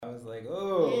like,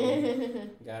 oh,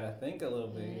 gotta think a little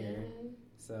bit here.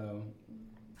 So,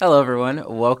 hello everyone.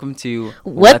 Welcome to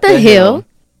What the Hill?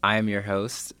 I am your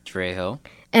host, Dre Hill.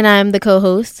 And I'm the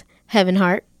co-host, Heaven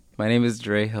Hart. My name is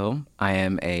Dre Hill. I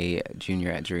am a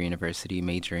junior at Drury University,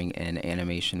 majoring in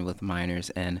animation with minors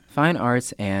in fine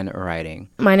arts and writing.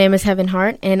 My name is Heaven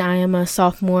Hart, and I am a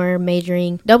sophomore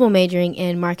double majoring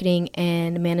in marketing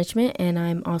and management, and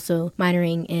I'm also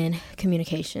minoring in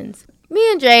communications.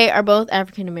 Me and Dre are both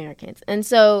African Americans, and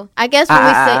so I guess when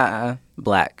we say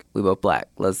black, we both black.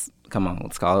 Let's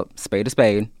call it spade a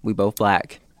spade. We both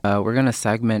black. We're gonna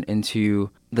segment into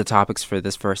the topics for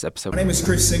this first episode. My name is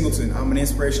Chris Singleton. I'm an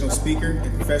inspirational speaker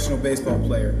and professional baseball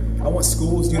player. I want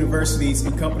schools, universities,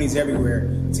 and companies everywhere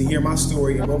to hear my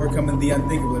story of overcoming the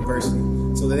unthinkable adversity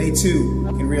so that they too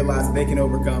can realize that they can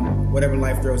overcome whatever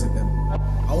life throws at them.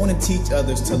 I want to teach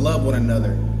others to love one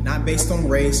another, not based on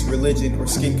race, religion, or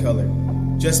skin color,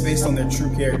 just based on their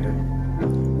true character.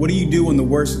 What do you do when the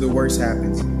worst of the worst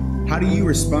happens? How do you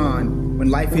respond when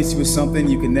life hits you with something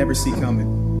you can never see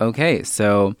coming? Okay,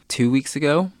 so 2 weeks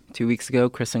ago,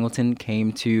 Chris Singleton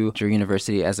came to Drury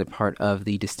University as a part of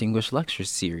the Distinguished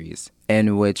Lectures series,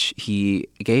 in which he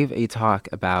gave a talk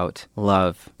about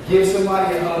love. Give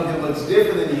somebody a hug that looks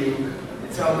different than you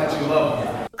and tell them that you love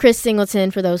them. Chris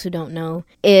Singleton, for those who don't know,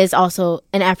 is also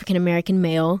an African American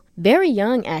male, very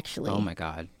young actually. Oh my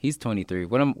God, he's 23.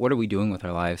 What are we doing with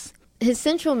our lives? His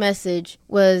central message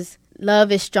was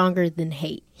love is stronger than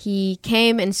hate. He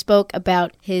came and spoke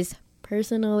about his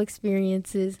personal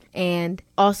experiences and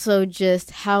also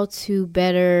just how to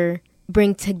better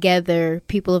bring together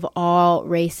people of all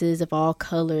races, of all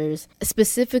colors,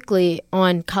 specifically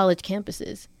on college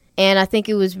campuses. And I think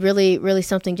it was really, really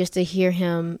something just to hear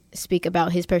him speak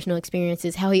about his personal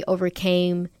experiences, how he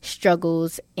overcame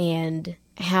struggles and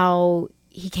how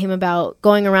he came about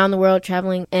going around the world,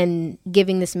 traveling, and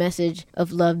giving this message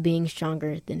of love being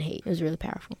stronger than hate. It was really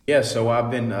powerful. Yeah, so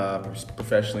I've been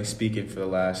professionally speaking for the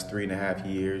last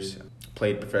 3.5 years.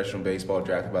 Played professional baseball,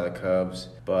 drafted by the Cubs.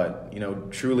 But,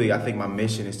 truly, I think my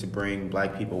mission is to bring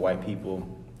black people, white people,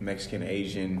 Mexican,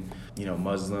 Asian,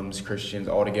 Muslims, Christians,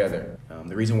 all together.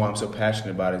 The reason why I'm so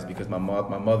passionate about it is because my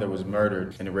mother was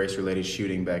murdered in a race-related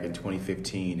shooting back in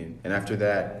 2015. And after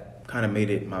that, kind of made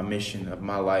it my mission of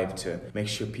my life to make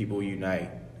sure people unite.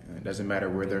 It doesn't matter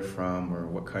where they're from or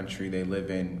what country they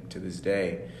live in to this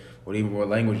day, or even what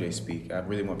language they speak. I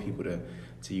really want people to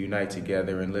unite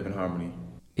together and live in harmony.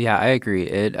 Yeah, I agree.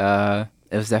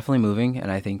 It was definitely moving, and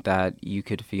I think that you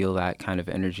could feel that kind of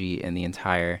energy in the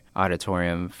entire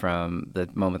auditorium from the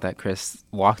moment that Chris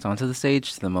walked onto the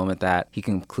stage to the moment that he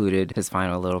concluded his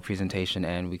final little presentation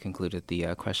and we concluded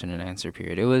the question and answer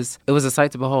period. It was a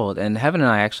sight to behold, and Heaven and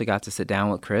I actually got to sit down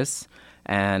with Chris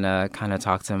and kind of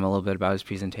talk to him a little bit about his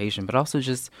presentation, but also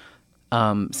just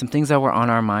some things that were on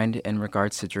our mind in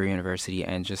regards to Drury University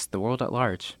and just the world at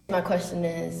large. My question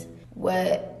is,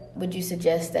 what would you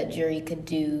suggest that Drury could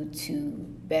do to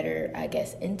better,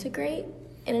 integrate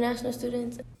international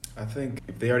students? I think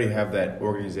if they already have that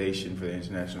organization for the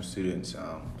international students,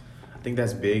 I think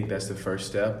that's big. That's the first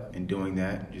step in doing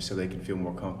that, just so they can feel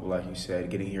more comfortable, like you said,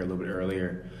 getting here a little bit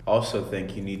earlier. Also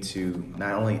think you need to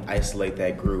not only isolate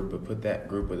that group, but put that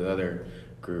group with other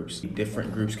groups,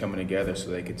 different groups coming together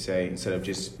so they could say, instead of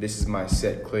just, this is my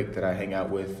set clique that I hang out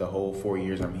with the whole 4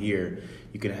 years I'm here,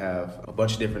 you can have a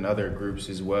bunch of different other groups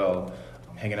as well,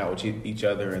 hanging out with each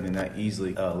other, and then that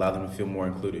easily allow them to feel more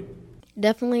included.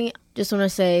 Definitely just want to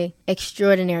say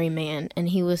extraordinary man, and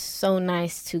he was so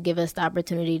nice to give us the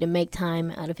opportunity to make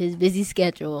time out of his busy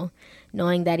schedule,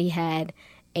 knowing that he had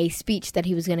a speech that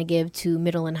he was going to give to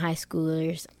middle and high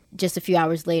schoolers just a few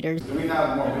hours later. Do we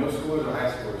have more middle schoolers or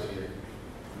high schoolers here?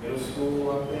 Middle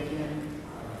school, I'm thinking.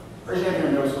 Raise your hand if you're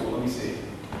in middle school. Let me see.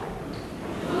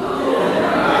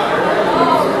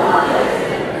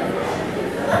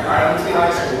 All right, let's see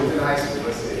high school. Who's in high school?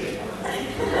 Let's see.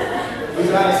 Who's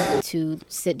in high school? To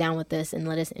sit down with us and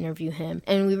let us interview him.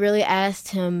 And we really asked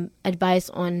him advice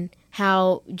on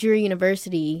how Drury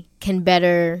University can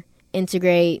better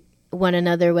integrate one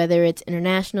another, whether it's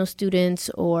international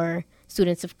students or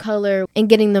students of color, and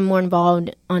getting them more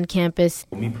involved on campus.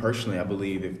 Me personally, I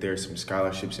believe if there's some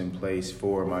scholarships in place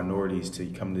for minorities to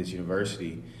come to this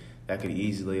university, that could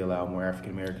easily allow more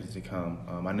African Americans to come.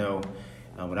 I know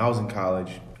when I was in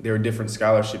college, there were different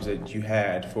scholarships that you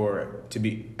had to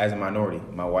be as a minority.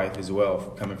 My wife as well,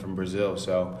 coming from Brazil.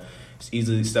 So it's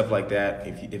easily stuff like that.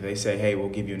 If they say, hey, we'll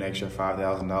give you an extra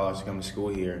 $5,000 to come to school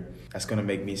here, that's going to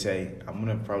make me say, I'm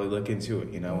going to probably look into it,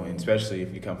 and especially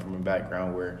if you come from a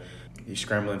background where you're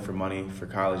scrambling for money for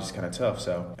college is kind of tough.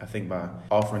 So I think by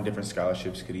offering different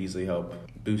scholarships could easily help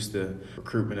boost the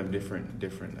recruitment of different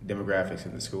demographics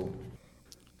in the school.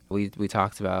 We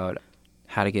talked about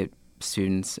how to get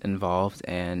students involved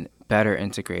and better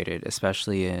integrated,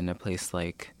 especially in a place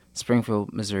like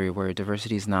Springfield, Missouri, where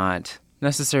diversity is not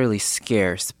necessarily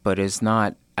scarce, but is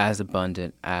not as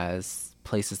abundant as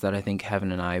places that I think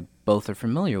Heaven and I both are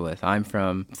familiar with. I'm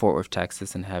from Fort Worth,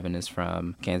 Texas, and Heaven is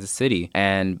from Kansas City.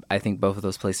 And I think both of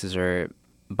those places are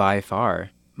by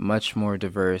far much more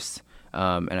diverse,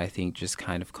 and I think just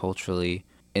kind of culturally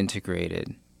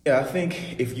integrated. Yeah, I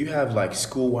think if you have like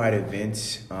school-wide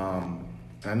events,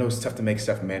 I know it's tough to make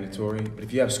stuff mandatory, but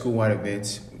if you have school-wide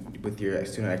events with your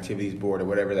student activities board or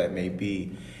whatever that may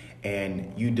be,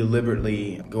 and you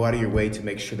deliberately go out of your way to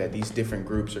make sure that these different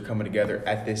groups are coming together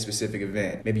at this specific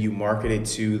event. Maybe you market it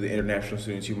to the international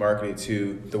students, you market it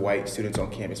to the white students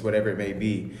on campus, whatever it may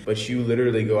be. But you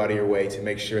literally go out of your way to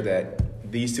make sure that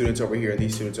these students over here and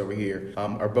these students over here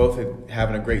are both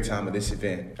having a great time at this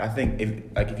event. I think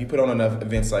if you put on enough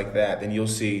events like that, then you'll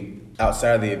see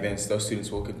outside of the events, those students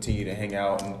will continue to hang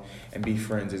out and be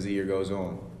friends as the year goes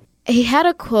on. He had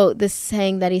a quote this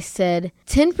saying that he said,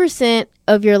 10%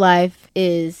 of your life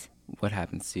is What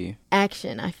happens to you?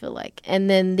 action, I feel like. And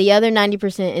then the other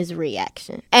 90% is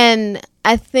reaction. And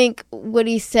I think what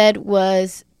he said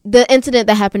was the incident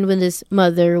that happened with his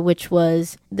mother, which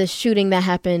was the shooting that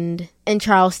happened in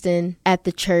Charleston at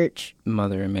the church.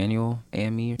 Mother Emanuel,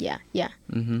 AME? Yeah.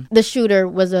 Mm-hmm. The shooter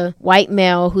was a white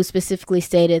male who specifically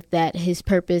stated that his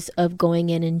purpose of going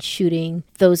in and shooting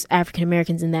those African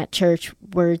Americans in that church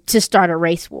were to start a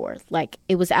race war. Like,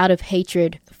 it was out of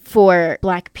hatred for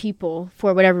black people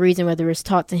for whatever reason, whether it was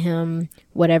taught to him,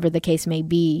 whatever the case may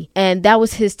be. And that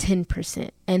was his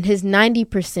 10%. And his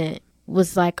 90%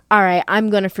 was like, all right, I'm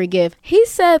going to forgive. He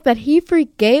said that he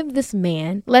forgave this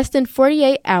man less than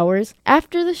 48 hours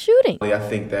after the shooting. I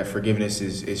think that forgiveness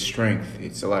is strength.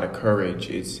 It's a lot of courage.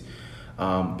 It's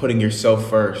putting yourself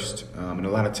first. And a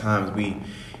lot of times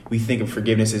we think of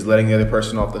forgiveness as letting the other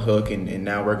person off the hook, and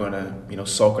now we're going to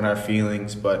sulk in our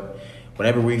feelings. But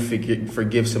whenever we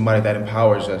forgive somebody, that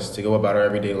empowers us to go about our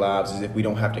everyday lives as if we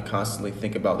don't have to constantly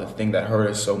think about the thing that hurt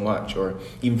us so much, or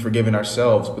even forgiving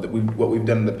ourselves with what we've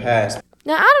done in the past.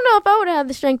 Now, I don't know if I would have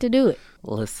the strength to do it.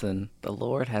 Listen, the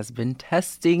Lord has been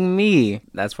testing me.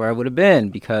 That's where I would have been,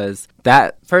 because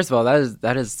that, first of all,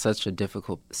 that is such a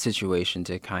difficult situation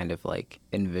to kind of like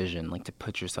envision, like to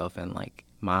put yourself in. Like,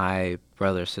 my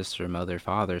brother, sister, mother,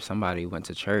 father, somebody went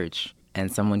to church,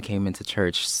 and someone came into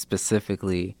church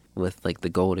specifically with like the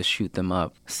goal to shoot them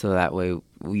up, so that way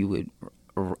we would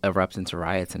erupt into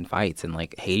riots and fights and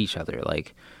like hate each other.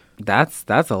 Like, that's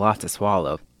a lot to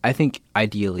swallow. I think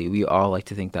ideally we all like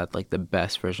to think that like the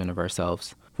best version of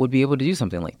ourselves would be able to do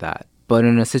something like that. But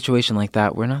in a situation like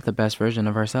that, we're not the best version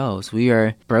of ourselves. We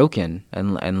are broken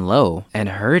and low and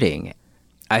hurting.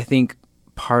 I think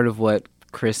part of what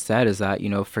Chris said is that,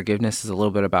 forgiveness is a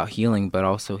little bit about healing, but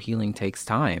also healing takes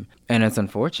time. And it's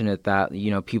unfortunate that,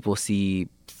 people see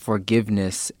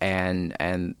forgiveness and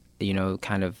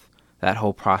kind of that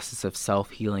whole process of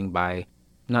self-healing by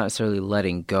not necessarily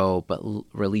letting go, but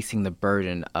releasing the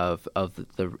burden of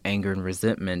the anger and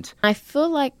resentment. I feel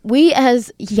like we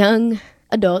as young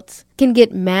adults can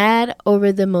get mad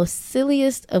over the most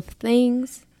silliest of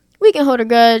things. We can hold a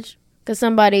grudge because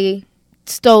somebody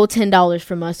stole $10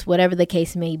 from us, whatever the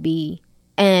case may be.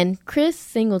 And Chris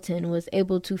Singleton was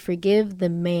able to forgive the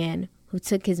man who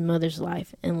took his mother's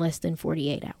life in less than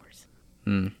 48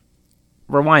 hours.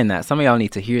 Rewind that. Some of y'all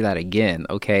need to hear that again,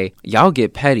 okay? Y'all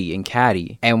get petty and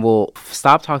catty and will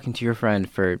stop talking to your friend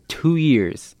for 2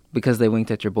 years because they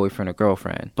winked at your boyfriend or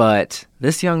girlfriend. But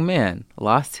this young man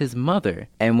lost his mother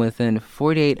and within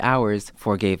 48 hours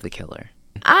forgave the killer.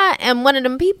 I am one of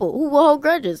them people who will hold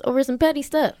grudges over some petty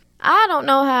stuff. I don't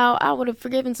know how I would have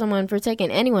forgiven someone for taking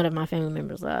any one of my family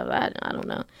members' lives. I don't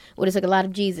know. Would have took a lot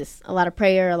of Jesus, a lot of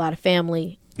prayer, a lot of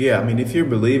family. Yeah, I mean, if you're a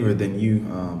believer, then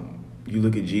you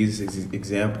look at Jesus'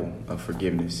 example of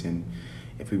forgiveness. And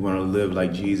if we want to live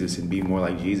like Jesus and be more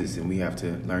like Jesus, then we have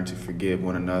to learn to forgive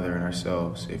one another and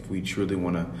ourselves. If we truly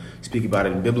want to speak about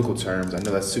it in biblical terms, I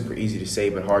know that's super easy to say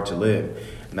but hard to live.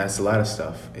 And that's a lot of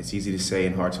stuff. It's easy to say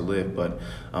and hard to live. But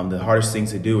the hardest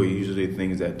things to do are usually the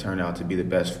things that turn out to be the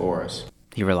best for us.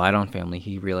 He relied on family.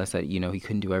 He realized that, he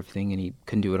couldn't do everything and he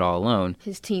couldn't do it all alone.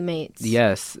 His teammates.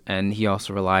 Yes, and he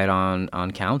also relied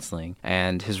on counseling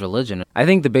and his religion. I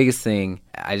think the biggest thing,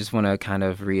 I just want to kind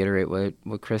of reiterate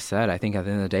what Chris said. I think at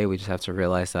the end of the day, we just have to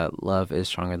realize that love is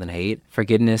stronger than hate.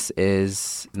 Forgiveness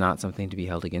is not something to be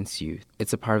held against you.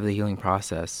 It's a part of the healing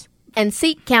process. And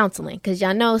seek counseling, because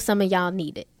y'all know some of y'all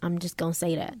need it. I'm just going to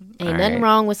say that. Ain't nothing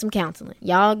wrong with some counseling.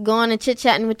 Y'all going and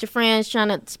chit-chatting with your friends, trying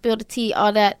to spill the tea,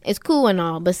 all that. It's cool and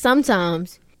all, but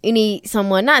sometimes you need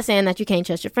someone, not saying that you can't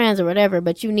trust your friends or whatever,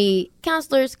 but you need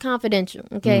counselors confidential,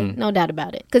 okay? No doubt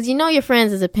about it. Because you know your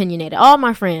friends is opinionated. All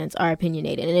my friends are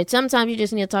opinionated. And sometimes you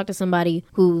just need to talk to somebody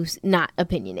who's not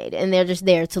opinionated. And they're just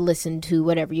there to listen to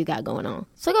whatever you got going on.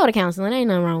 So go to counseling. Ain't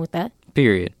nothing wrong with that.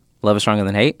 Period. Love is stronger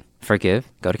than hate.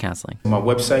 Forgive. Go to counseling. My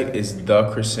website is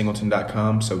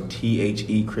thechrisSingleton.com, so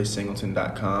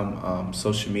THEChrisSingleton.com.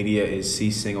 Social media is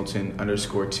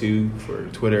 @CSingleton_2 for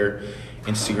Twitter,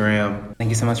 Instagram. Thank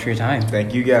you so much for your time.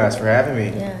 Thank you guys for having me.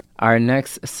 Yeah. Our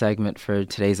next segment for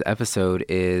today's episode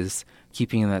is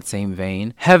keeping in that same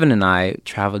vein. Heaven and I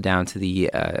traveled down to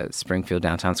the Springfield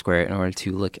Downtown Square in order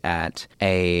to look at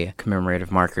a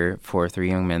commemorative marker for 3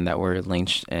 young men that were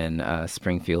lynched in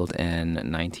Springfield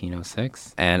in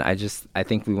 1906. And I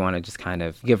think we want to just kind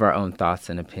of give our own thoughts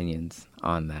and opinions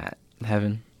on that.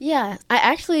 Heaven? Yeah, I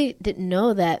actually didn't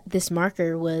know that this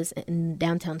marker was in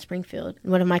downtown Springfield. In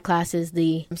one of my classes,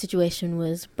 the situation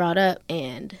was brought up,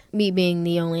 and me being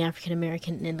the only African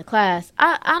American in the class,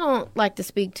 I don't like to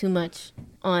speak too much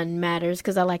on matters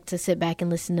because I like to sit back and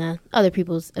listen to other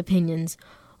people's opinions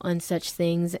on such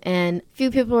things. And a few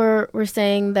people were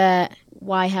saying that,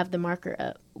 why have the marker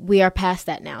up? We are past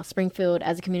that now. Springfield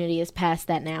as a community is past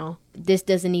that now. This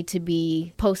doesn't need to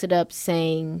be posted up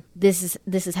saying this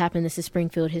has happened, this is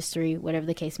Springfield history, whatever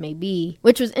the case may be,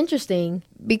 which was interesting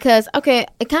because, okay,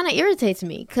 it kind of irritates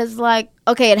me because, like,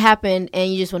 okay, it happened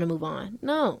and you just want to move on.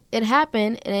 No, it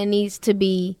happened and it needs to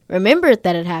be remembered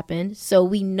that it happened, so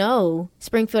we know,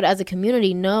 Springfield as a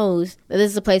community knows that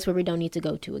this is a place where we don't need to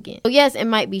go to again. So yes, it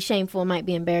might be shameful, it might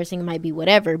be embarrassing, it might be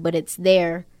whatever, but it's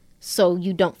there so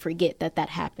you don't forget that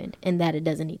happened and that it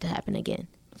doesn't need to happen again.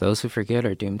 Those who forget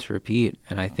are doomed to repeat.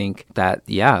 And I think that,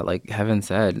 yeah, like Heaven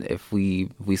said, if we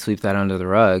sweep that under the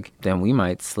rug, then we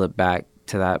might slip back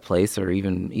to that place or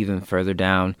even further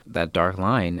down that dark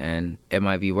line, and it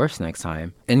might be worse next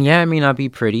time. And yeah, it may not be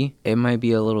pretty. It might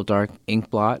be a little dark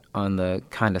ink blot on the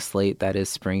kind of slate that is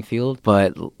Springfield.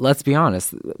 But let's be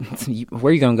honest,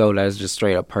 where you gonna go that is just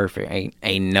straight up perfect?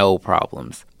 Ain't no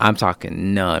problems. I'm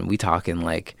talking none. We talking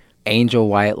like angel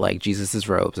white, like Jesus's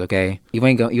robes, okay? You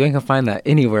ain't gonna find that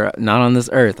anywhere, not on this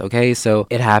earth, okay? So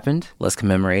it happened. Let's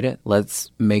commemorate it.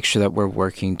 Let's make sure that we're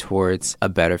working towards a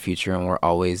better future and we're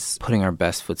always putting our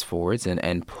best foot forwards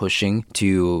and pushing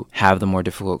to have the more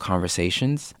difficult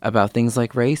conversations about things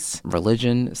like race,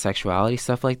 religion, sexuality,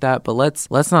 stuff like that. But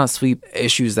let's not sweep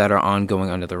issues that are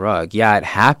ongoing under the rug. Yeah, it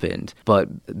happened,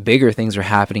 but bigger things are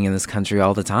happening in this country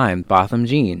all the time. Botham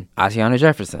Jean, Atiana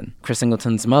Jefferson, Chris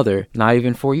Singleton's mother, not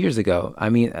even 4 years ago. I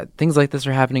mean, things like this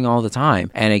are happening all the time,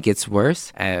 and it gets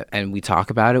worse. And we talk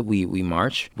about it. We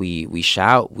march. We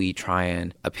shout. We try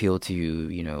and appeal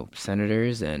to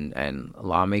senators and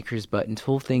lawmakers. But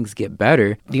until things get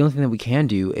better, the only thing that we can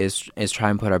do is try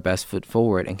and put our best foot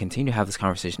forward and continue to have this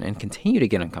conversation and continue to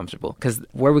get uncomfortable. Because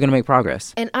where are we going to make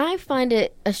progress? And I find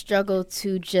it a struggle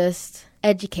to just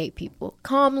educate people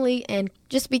calmly, and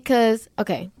just because,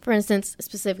 okay, for instance,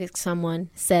 specific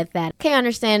someone said that, okay, I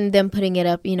understand them putting it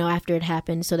up, after it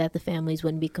happened so that the families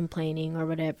wouldn't be complaining or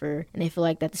whatever, and they feel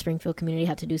like that the Springfield community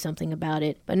had to do something about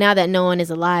it. But now that no one is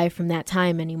alive from that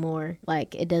time anymore,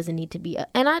 like, it doesn't need to be.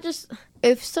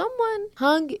 If someone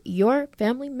hung your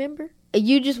family member,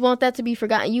 you just want that to be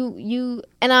forgotten.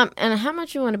 And how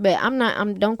much you want to bet?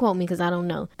 Don't quote me because I don't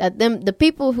know. That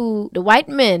the white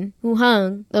men who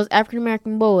hung those African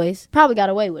American boys probably got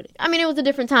away with it. I mean, it was a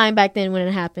different time back then when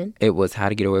it happened. It was how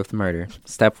to get away with murder.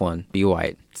 Step 1, be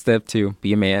white. Step 2,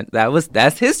 be a man.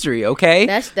 That's history, okay?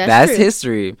 That's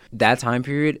history. That time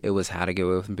period, it was how to get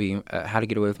away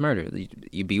with murder.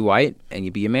 You be white and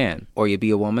you be a man, or you be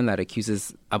a woman that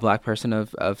accuses a black person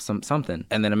of something,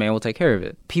 and then a man will take care of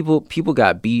it. People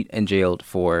got beat and jailed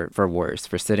for worse,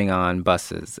 for sitting on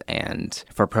buses and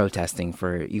for protesting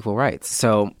for equal rights.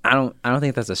 So I don't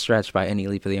think that's a stretch by any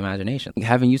leap of the imagination.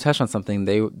 Having you touch on something,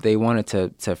 they wanted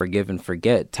to forgive and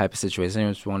forget type of situation.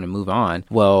 They just want to move on.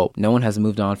 Well, no one has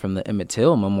moved on from the Emmett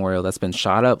Till memorial that's been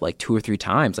shot up like 2 or 3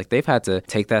 times. Like, they've had to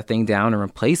take that thing down and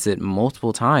replace it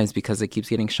multiple times because it keeps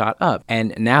getting shot up.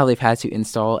 And now they've had to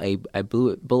install a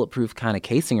bulletproof kind of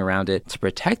casing around it to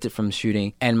protect it from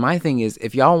shooting. And my thing is,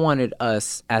 if y'all wanted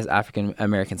us as African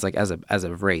Americans, like as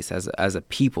a race, as a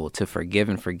people, to forgive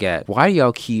and forget, why do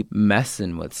y'all keep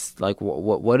messing with, like,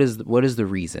 what is the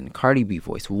reason? Cardi B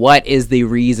voice, what is the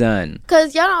reason?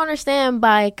 Because y'all don't understand,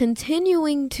 by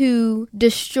continuing to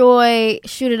destroy,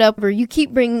 shoot it up, or you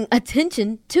keep bringing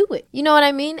attention to it. You know what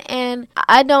I mean? And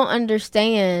I don't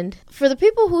understand for the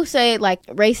people who say like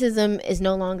racism is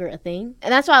no longer a thing,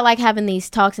 and that's why I like having these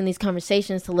talks and these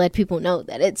conversations to let people know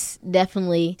that it's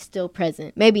definitely still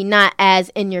present. Maybe not as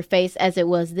in your face as it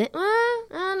was then. I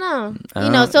don't know.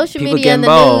 You know, social media and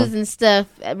the news and stuff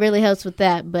really helps with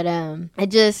that. But I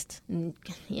just,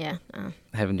 yeah.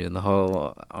 Having doing the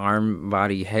whole arm,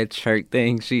 body, head shirt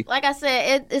thing. Like I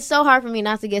said, it's so hard for me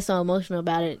not to get so emotional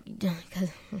about it because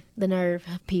the nerve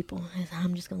of people.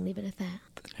 I'm just gonna leave it at that.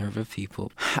 The nerve of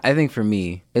people. I think for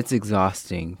me, it's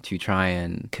exhausting to try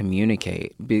and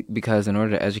communicate because in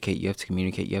order to educate, you have to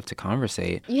communicate, you have to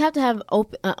conversate. You have to have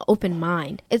open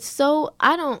mind. It's so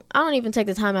I don't even take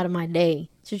the time out of my day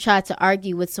to try to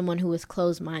argue with someone who is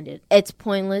closed-minded. It's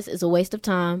pointless. It's a waste of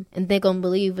time. And they're going to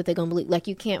believe what they're going to believe. Like,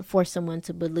 you can't force someone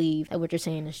to believe that what you're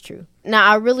saying is true.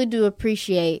 Now, I really do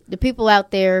appreciate the people out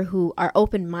there who are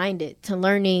open-minded to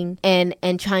learning and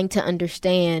trying to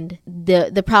understand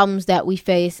the problems that we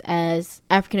face as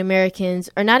African Americans,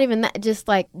 or not even that, just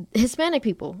like Hispanic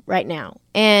people right now.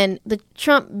 And the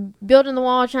Trump building the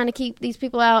wall, trying to keep these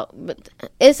people out, but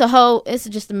it's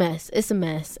just a mess. It's a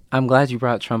mess. I'm glad you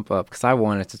brought Trump up because I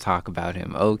wanted to talk about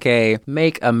him. Okay,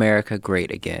 make America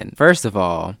great again. First of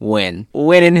all, win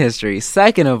in history.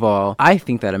 Second of all, I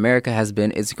think that America has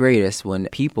been its greatest when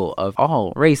people of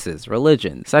all races,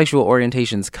 religions, sexual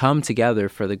orientations come together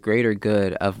for the greater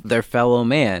good of their fellow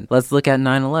man. Let's look at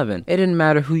 9/11. It didn't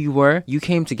matter who you were. You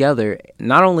came together,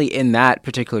 not only in that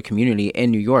particular community in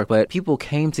New York, but people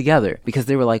came together because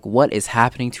they were like, what is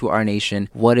happening to our nation?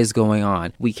 What is going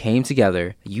on? We came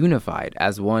together, unified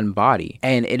as one body.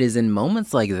 And it is in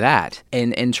moments like that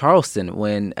in Charleston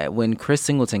when Chris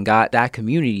Singleton got that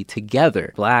community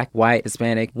together, black, white,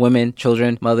 Hispanic, women,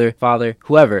 children, mother, father,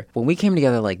 whoever, when we came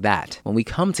together like that, when we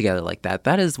come together like that,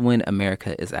 that is when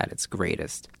America is at its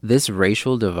greatest. This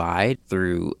racial divide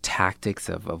through tactics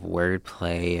of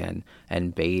wordplay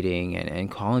and baiting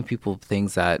and calling people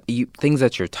things that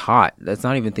you're taught. That's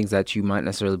not even things that you might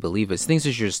necessarily believe. It's things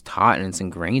that you're just taught and it's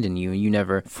ingrained in you and you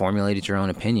never formulated your own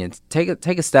opinions. Take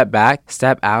a step back,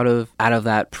 step out of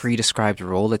that pre-described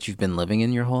role that you've been living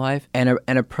in your whole life and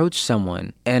approach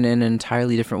someone in an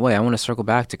entirely different way. I want to circle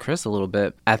back to Chris a little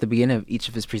bit. At the beginning of each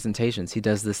of his presentations, he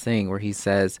does this thing where he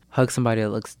says, hug somebody that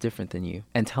looks different than you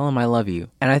and tell them I love you.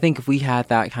 And I think if we had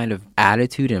that kind of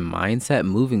attitude and mindset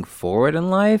moving forward in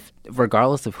life,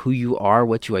 regardless of who you are,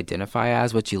 what you identify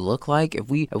as, what you look like, if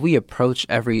we approach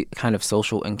every kind of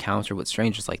social encounter with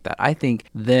strangers like that, I think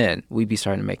then we'd be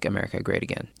starting to make America great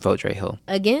again. Vote Dre Hill.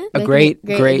 Again? Great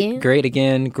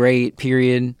again, great,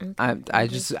 period. Okay.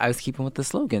 I was keeping with the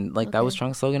slogan. Like, okay. That was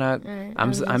Trunk's slogan.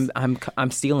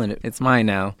 I'm stealing it. It's mine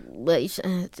now. But it's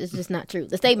just not true.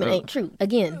 The statement ain't true.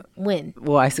 Again, win.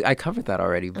 Well, I covered that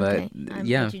already, but okay.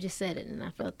 Yeah. But you just said it, and I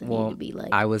felt the need to be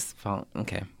like.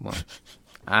 Okay, well.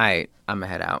 All right, I'm going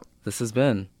to head out. This has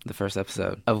been the first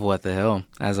episode of What the Hill.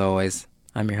 As always,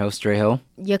 I'm your host, Dre Hill.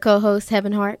 Your co-host,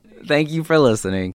 Heaven Hart. Thank you for listening.